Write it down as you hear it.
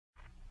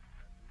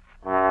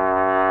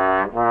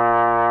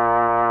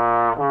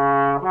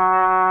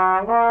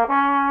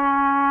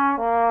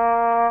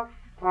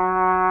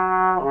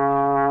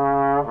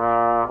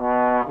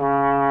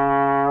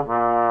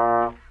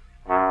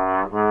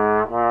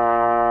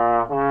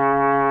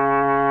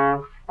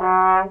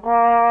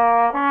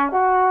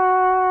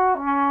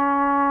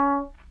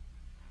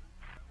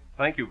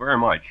Thank you very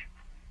much.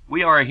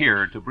 We are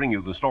here to bring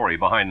you the story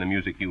behind the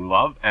music you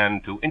love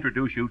and to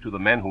introduce you to the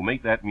men who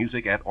make that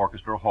music at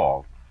Orchestra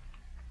Hall.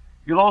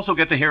 You'll also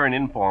get to hear an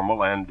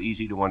informal and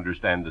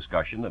easy-to-understand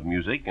discussion of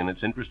music and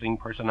its interesting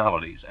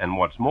personalities. And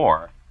what's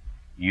more,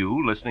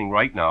 you, listening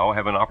right now,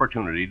 have an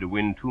opportunity to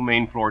win 2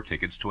 main-floor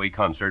tickets to a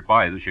concert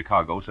by the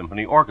Chicago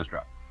Symphony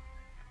Orchestra.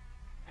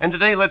 And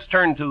today, let's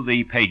turn to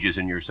the pages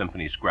in your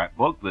symphony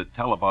scrapbook that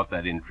tell about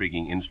that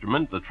intriguing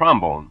instrument, the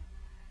trombone.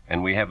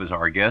 And we have as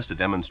our guest to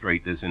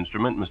demonstrate this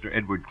instrument Mr.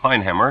 Edward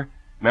Kleinhammer,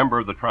 member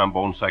of the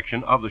trombone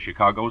section of the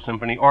Chicago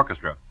Symphony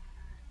Orchestra.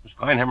 Mr.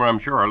 Kleinhammer, I'm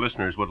sure our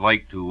listeners would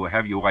like to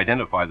have you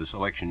identify the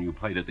selection you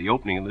played at the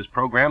opening of this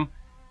program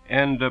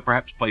and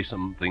perhaps play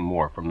something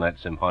more from that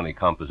symphonic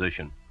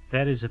composition.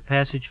 That is a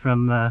passage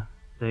from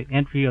the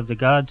entry of the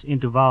Gods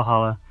into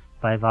Valhalla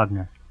by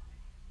Wagner.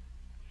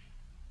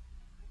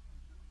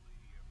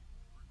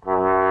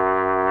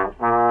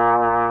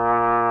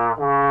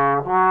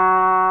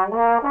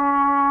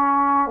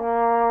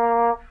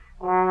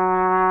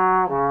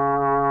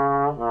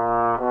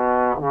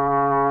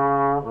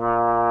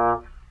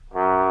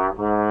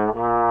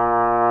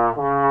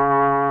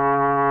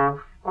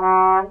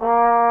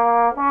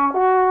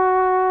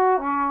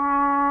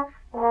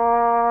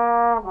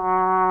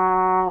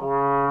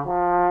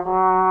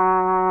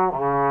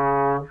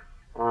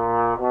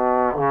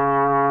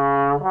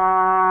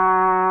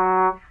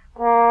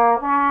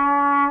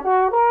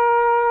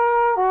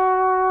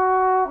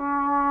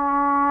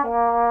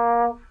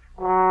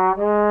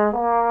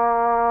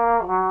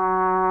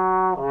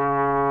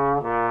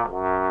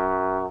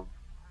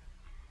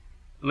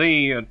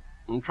 The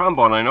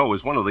trombone, I know,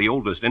 is one of the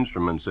oldest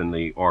instruments in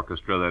the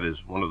orchestra. That is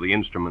one of the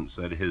instruments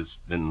that has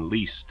been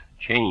least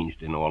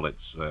changed in all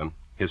its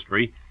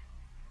history.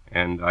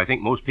 And I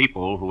think most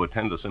people who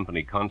attend a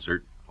symphony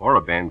concert or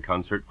a band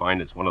concert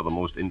find it's one of the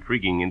most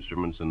intriguing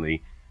instruments in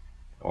the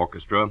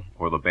orchestra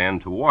or the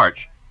band to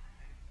watch.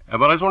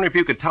 But I was wondering if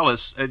you could tell us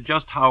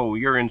just how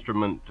your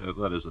instrument,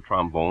 that is the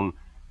trombone,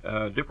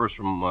 differs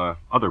from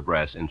other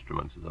brass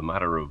instruments. Is it a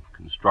matter of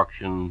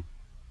construction,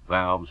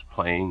 valves,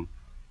 playing?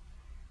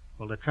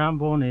 Well, the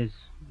trombone is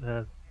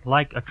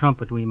like a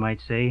trumpet, we might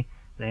say,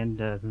 and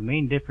the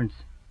main difference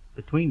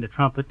between the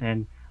trumpet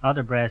and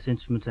other brass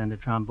instruments and the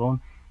trombone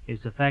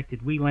is the fact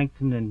that we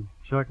lengthen and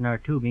shorten our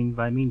tubing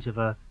by means of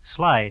a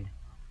slide,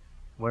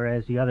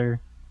 whereas the other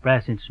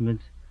brass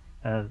instruments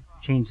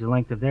change the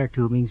length of their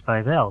tubings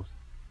by valves.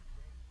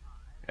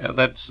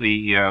 That's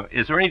the.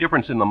 Is there any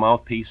difference in the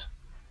mouthpiece?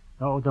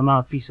 Oh, the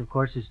mouthpiece, of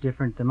course, is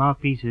different. The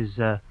mouthpiece is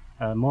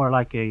more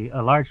like a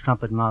large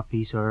trumpet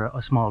mouthpiece or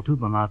a small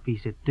tuba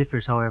mouthpiece. It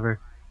differs, however,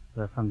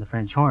 from the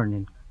French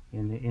horn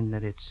in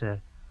that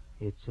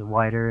it's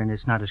wider and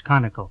it's not as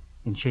conical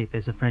in shape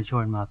as the French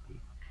horn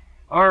mouthpiece.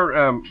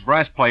 Are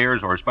brass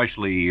players, or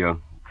especially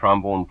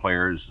trombone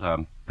players,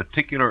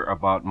 particular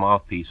about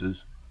mouthpieces?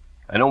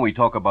 I know we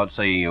talk about,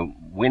 say,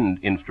 woodwind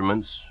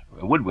instruments,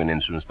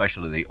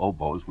 especially the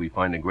oboes. We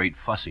find a great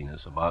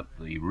fussiness about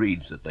the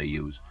reeds that they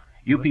use.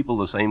 You people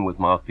the same with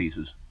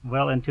mouthpieces?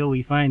 Well, until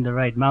we find the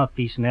right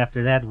mouthpiece, and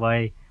after that,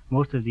 why,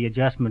 most of the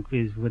adjustment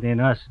is within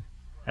us.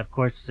 Of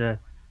course,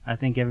 I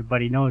think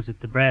everybody knows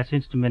that the brass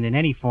instrument in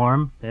any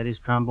form, that is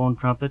trombone,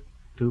 trumpet,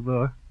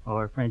 tuba,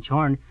 or French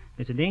horn,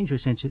 is a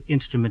dangerous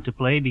instrument to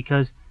play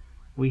because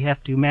we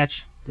have to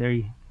match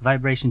the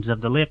vibrations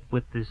of the lip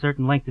with the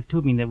certain length of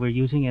tubing that we're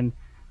using, and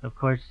of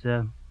course,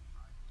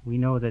 we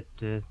know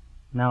that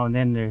now and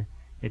then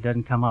it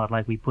doesn't come out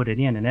like we put it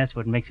in, and that's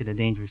what makes it a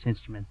dangerous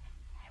instrument.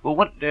 Well,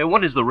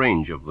 what is the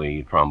range of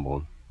the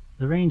trombone?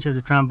 The range of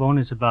the trombone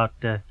is about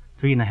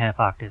 3.5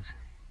 octaves.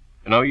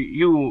 Now,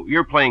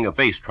 you're playing a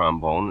bass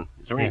trombone.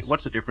 Is there Yes.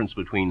 what's the difference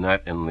between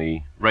that and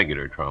the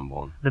regular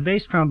trombone? The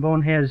bass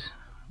trombone has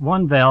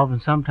one valve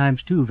and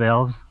sometimes 2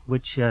 valves,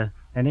 which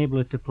enable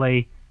it to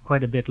play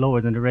quite a bit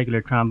lower than the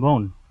regular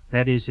trombone.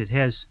 That is, it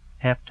has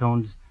half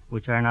tones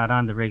which are not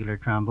on the regular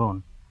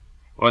trombone.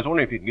 Well, I was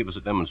wondering if you could give us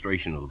a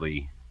demonstration of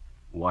the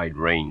wide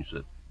range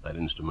that that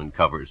instrument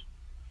covers.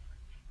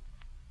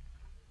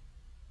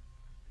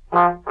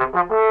 Well,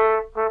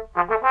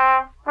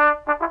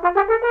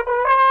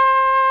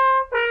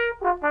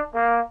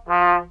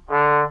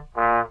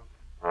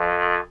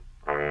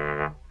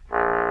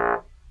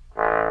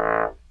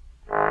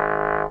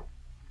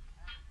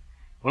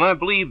 I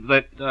believe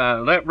that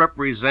that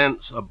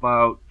represents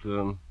about,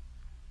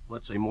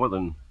 let's say, more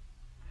than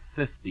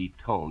 50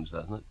 tones,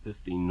 doesn't it?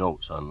 50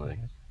 notes on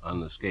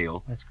the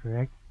scale. That's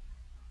correct.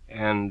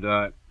 And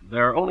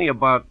there are only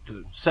about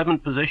 7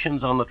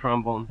 positions on the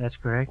trombone. That's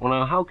correct. Well,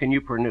 now, how can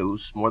you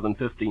produce more than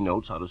 50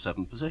 notes out of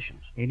 7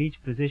 positions? In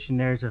each position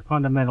there's a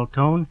fundamental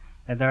tone,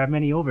 and there are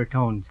many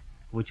overtones,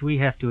 which we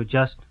have to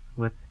adjust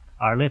with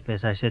our lip,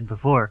 as I said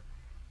before.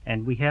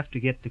 And we have to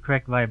get the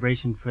correct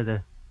vibration for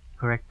the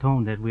correct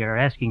tone that we are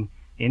asking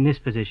in this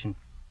position.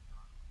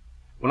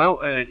 Well, now,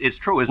 it's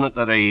true, isn't it,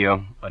 that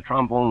a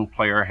trombone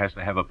player has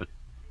to have a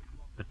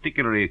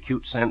particularly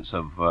acute sense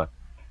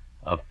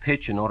of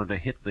pitch in order to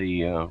hit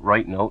the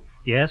right note?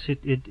 Yes, it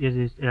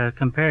is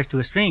compares to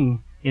a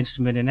string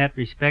instrument in that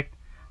respect,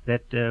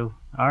 that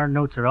our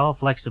notes are all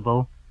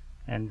flexible,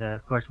 and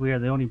of course we are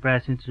the only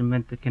brass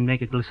instrument that can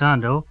make a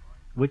glissando,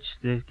 which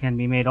can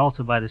be made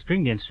also by the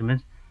stringed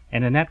instruments,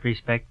 and in that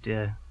respect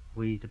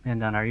we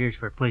depend on our ears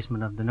for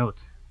placement of the notes.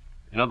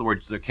 In other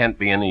words, there can't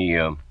be any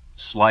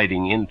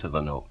sliding into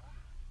the note.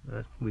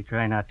 We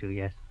try not to,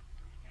 yes.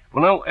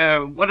 Well,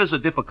 now, what is the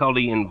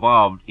difficulty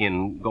involved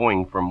in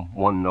going from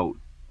one note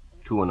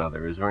to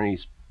another? Is there any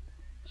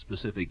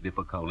specific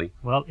difficulty?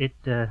 Well,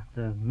 the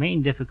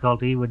main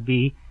difficulty would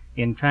be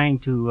in trying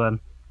to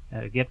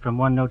get from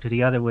one note to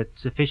the other with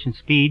sufficient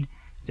speed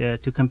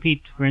to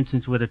compete, for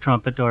instance, with a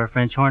trumpet or a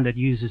French horn that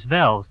uses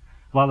valves.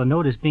 While the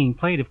note is being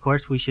played, of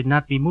course, we should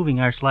not be moving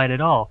our slide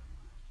at all,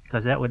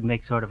 because that would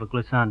make sort of a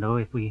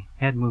glissando if we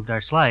had moved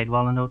our slide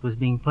while the note was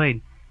being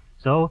played.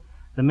 So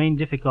the main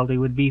difficulty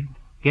would be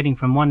getting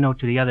from one note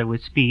to the other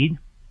with speed,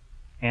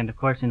 and of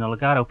course in a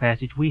legato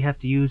passage we have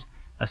to use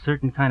a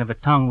certain kind of a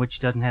tongue which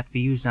doesn't have to be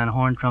used on a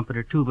horn, trumpet,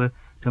 or tuba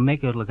to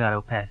make a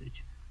legato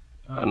passage.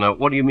 Now,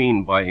 what do you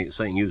mean by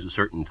saying use a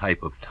certain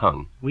type of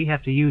tongue? We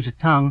have to use a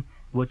tongue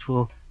which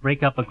will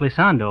break up a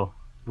glissando,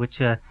 which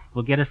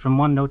will get us from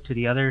one note to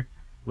the other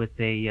with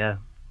a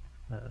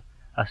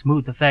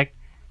smooth effect,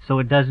 so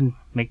it doesn't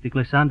make the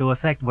glissando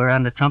effect, where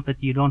on the trumpet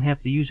you don't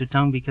have to use a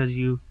tongue because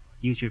you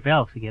use your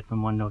valves to get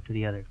from one note to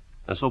the other.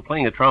 So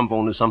playing a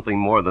trombone is something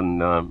more than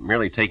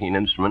merely taking an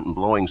instrument and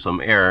blowing some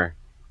air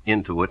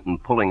into it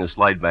and pulling a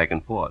slide back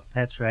and forth.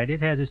 That's right.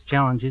 It has its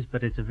challenges,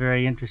 but it's a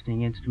very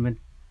interesting instrument.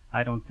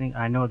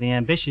 I know the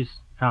ambitious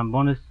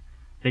trombonist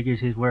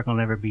figures his work will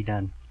never be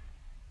done.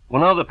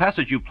 Well, now, the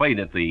passage you played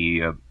at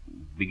the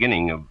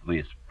beginning of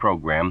this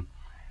program,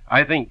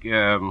 I think,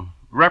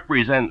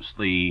 represents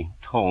the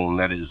tone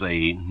that is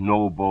a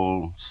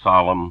noble,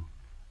 solemn,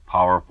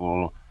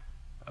 powerful,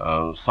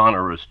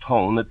 sonorous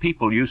tone that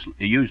people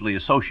usually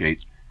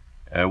associate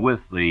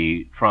with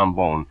the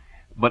trombone.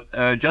 But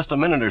just a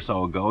minute or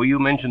so ago, you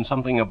mentioned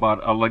something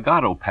about a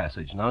legato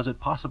passage. Now, is it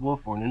possible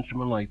for an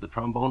instrument like the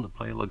trombone to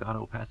play a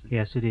legato passage?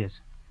 Yes, it is.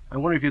 I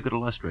wonder if you could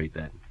illustrate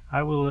that.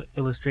 I will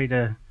illustrate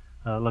a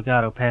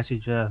legato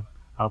passage.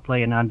 I'll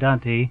play an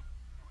andante,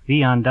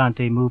 the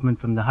andante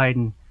movement from the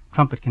Haydn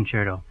trumpet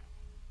concerto.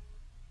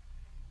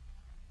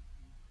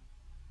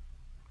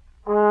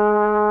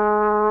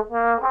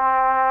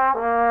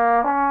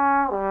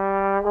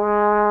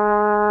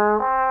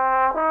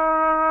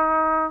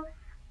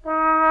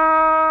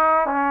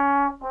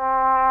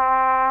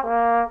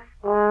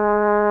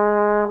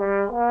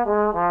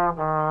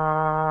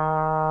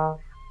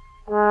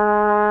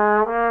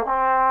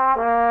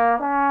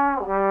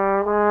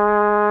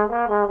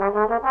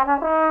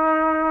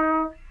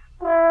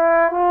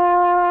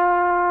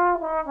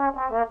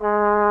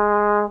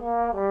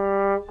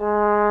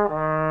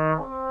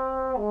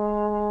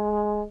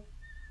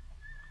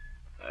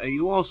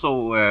 You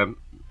also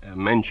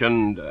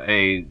mentioned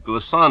a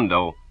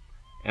glissando,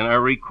 and I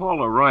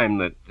recall a rhyme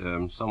that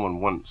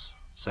someone once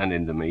sent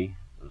in to me,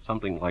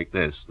 something like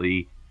this.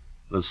 The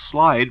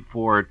slide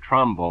for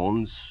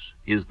trombones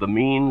is the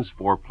means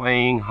for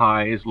playing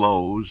highs,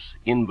 lows,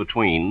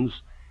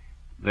 in-betweens.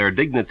 Their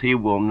dignity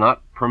will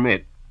not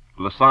permit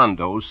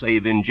glissando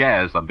save in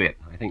jazz a bit.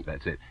 I think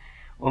that's it.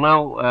 Well,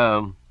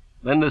 now,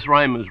 then this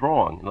rhyme is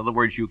wrong. In other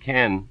words, you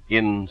can,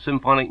 in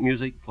symphonic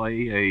music,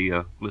 play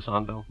a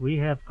glissando? We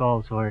have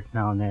calls for it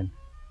now and then.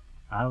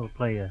 I will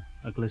play a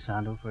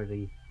glissando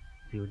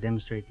to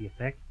demonstrate the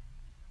effect.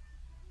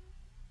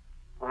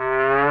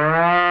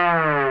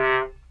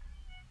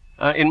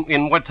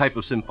 In what type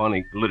of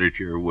symphonic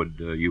literature would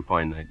you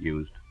find that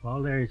used?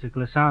 Well, there is a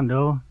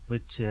glissando,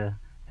 which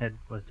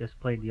was just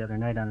played the other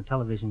night on a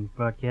television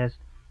broadcast.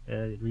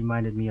 It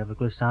reminded me of a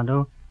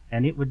glissando,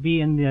 and it would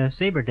be in the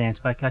Saber Dance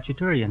by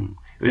Khachaturian.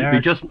 Would it be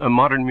just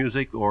modern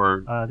music,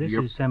 or... this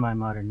is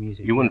semi-modern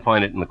music. You wouldn't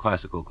find it in the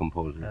classical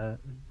composers?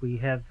 We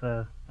have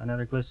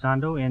another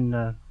glissando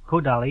in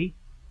Kodali,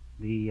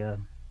 the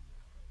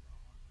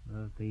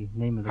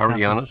name of the...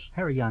 Harianos?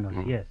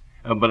 Harianos, yes.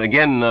 But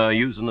again,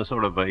 using a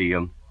sort of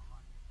a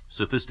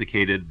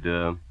sophisticated...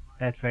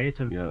 That's right. It's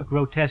a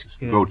grotesque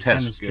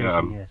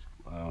demonstration, yes.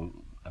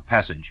 A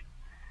passage.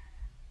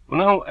 Well,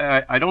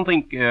 now, I don't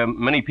think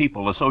many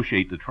people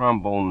associate the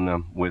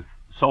trombone with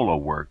solo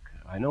work.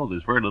 I know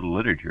there's very little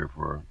literature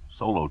for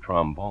solo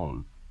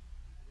trombone.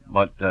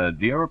 But do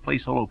you ever play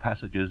solo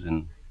passages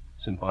in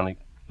symphonic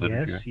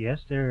literature?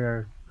 Yes,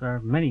 there are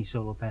many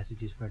solo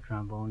passages for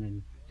trombone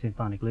in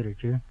symphonic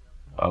literature.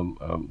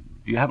 Do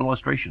you have an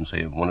illustration,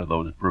 say, of one of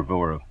those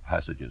bravura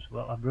passages?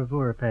 Well, a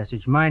bravura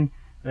passage. Mine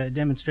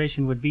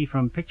demonstration would be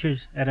from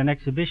pictures at an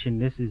exhibition.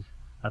 This is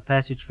a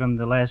passage from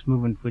the last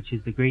movement, which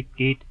is the Great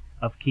Gate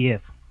of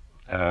Kiev.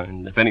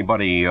 And if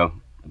anybody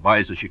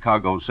buys a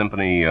Chicago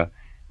Symphony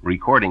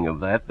recording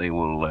of that, they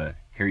will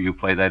hear you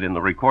play that in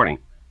the recording.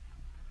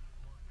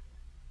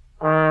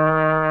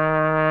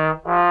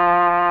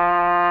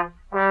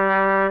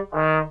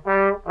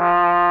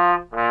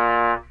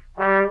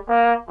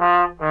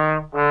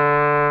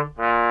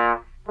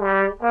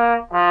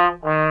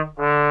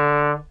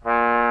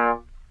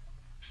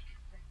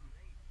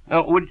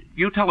 Now, would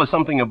you tell us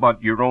something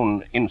about your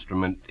own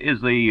instrument?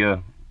 Is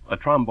the a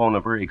trombone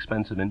a very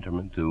expensive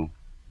instrument to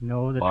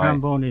No, the buy?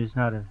 trombone is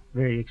not a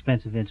very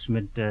expensive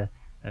instrument.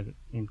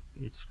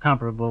 It's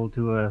comparable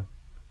to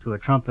a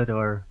trumpet,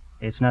 or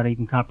it's not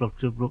even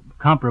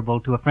comparable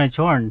to a French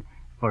horn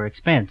for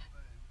expense.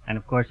 And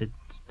of course, it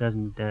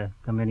doesn't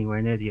come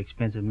anywhere near the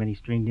expense of many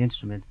stringed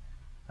instrument.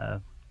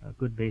 A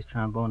good bass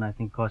trombone, I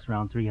think, costs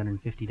around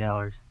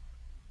 $350.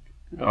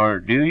 Or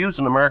do you use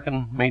an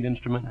American-made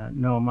instrument?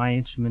 No, my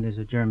instrument is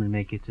a German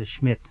make. It's a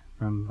Schmidt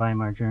from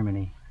Weimar,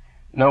 Germany.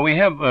 Now, we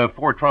have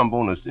 4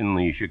 trombonists in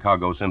the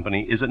Chicago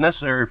Symphony. Is it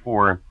necessary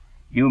for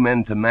you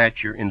men to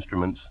match your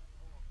instruments?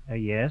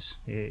 Yes,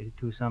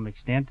 to some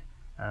extent.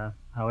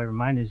 However,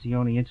 mine is the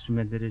only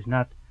instrument that is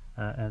not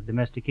a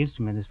domestic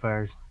instrument as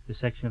far as the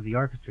section of the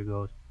orchestra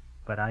goes.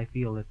 But I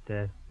feel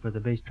that for the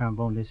bass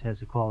trombone, this has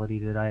the quality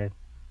that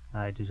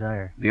I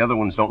desire. The other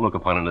ones don't look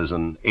upon it as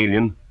an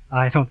alien.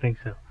 I don't think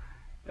so.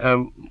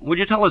 Would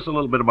you tell us a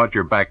little bit about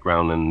your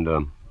background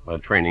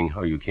and training,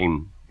 how you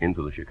came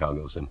into the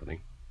Chicago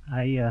Symphony?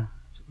 I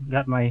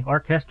got my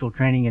orchestral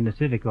training in the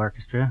Civic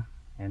Orchestra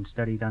and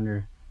studied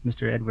under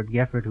Mr. Edward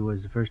Geffert, who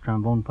was the first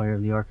trombone player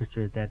of the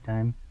orchestra at that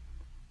time.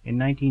 In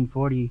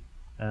 1940,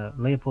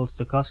 Leopold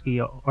Stokowski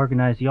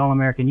organized the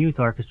All-American Youth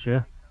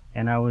Orchestra,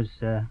 and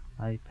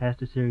I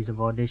passed a series of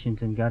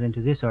auditions and got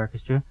into this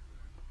orchestra.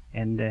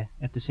 And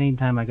at the same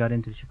time I got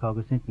into the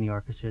Chicago Symphony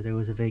Orchestra, there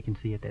was a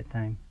vacancy at that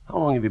time. How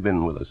long have you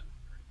been with us?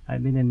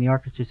 I've been in the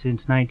orchestra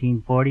since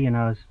 1940, and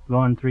I was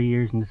gone 3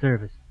 years in the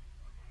service.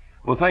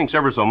 Well, thanks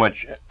ever so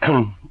much,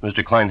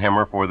 Mr.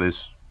 Kleinhammer, for this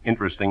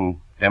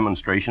interesting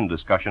demonstration,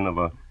 discussion of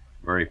a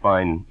very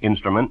fine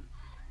instrument.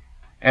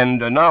 And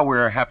now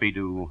we're happy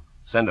to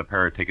send a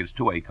pair of tickets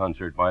to a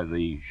concert by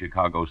the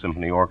Chicago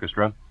Symphony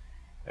Orchestra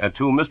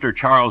to Mr.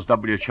 Charles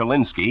W.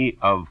 Chalinsky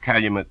of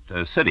Calumet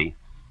City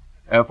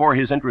for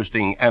his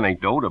interesting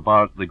anecdote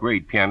about the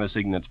great pianist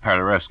Ignaz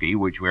Paderewski,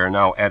 which we are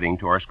now adding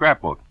to our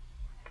scrapbook.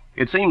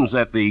 It seems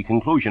at the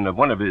conclusion of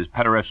one of his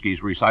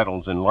Paderewski's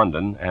recitals in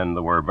London, and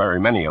there were very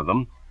many of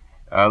them,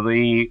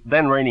 the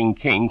then reigning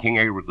king, King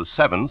Edward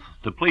VII,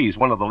 to please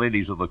one of the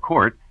ladies of the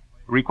court,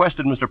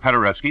 requested Mr.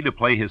 Paderewski to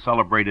play his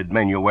celebrated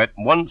minuet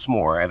once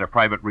more at a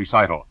private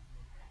recital.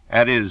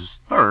 At his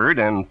third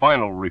and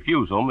final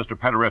refusal, Mr.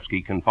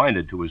 Paderewski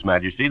confided to His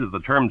Majesty that the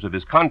terms of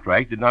his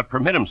contract did not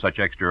permit him such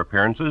extra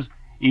appearances,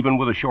 even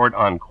with a short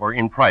encore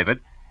in private,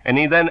 and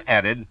he then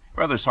added,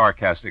 rather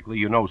sarcastically,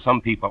 "You know,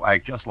 some people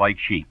act just like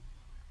sheep."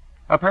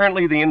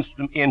 Apparently the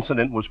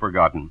incident was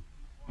forgotten,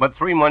 but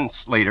 3 months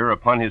later,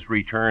 upon his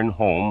return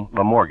home,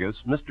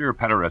 Lamorgus, Mr.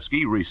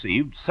 Paderewski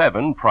received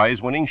 7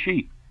 prize-winning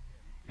sheep.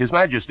 His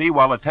Majesty,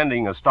 while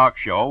attending a stock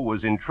show,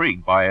 was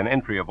intrigued by an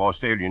entry of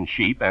Australian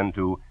sheep, and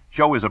to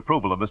show his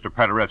approval of Mr.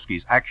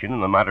 Paderewski's action in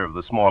the matter of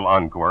the small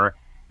encore,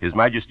 His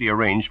Majesty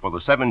arranged for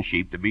the 7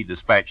 sheep to be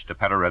dispatched to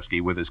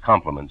Paderewski with his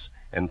compliments,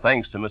 and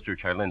thanks to Mr.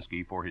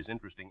 Chalinsky for his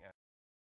interesting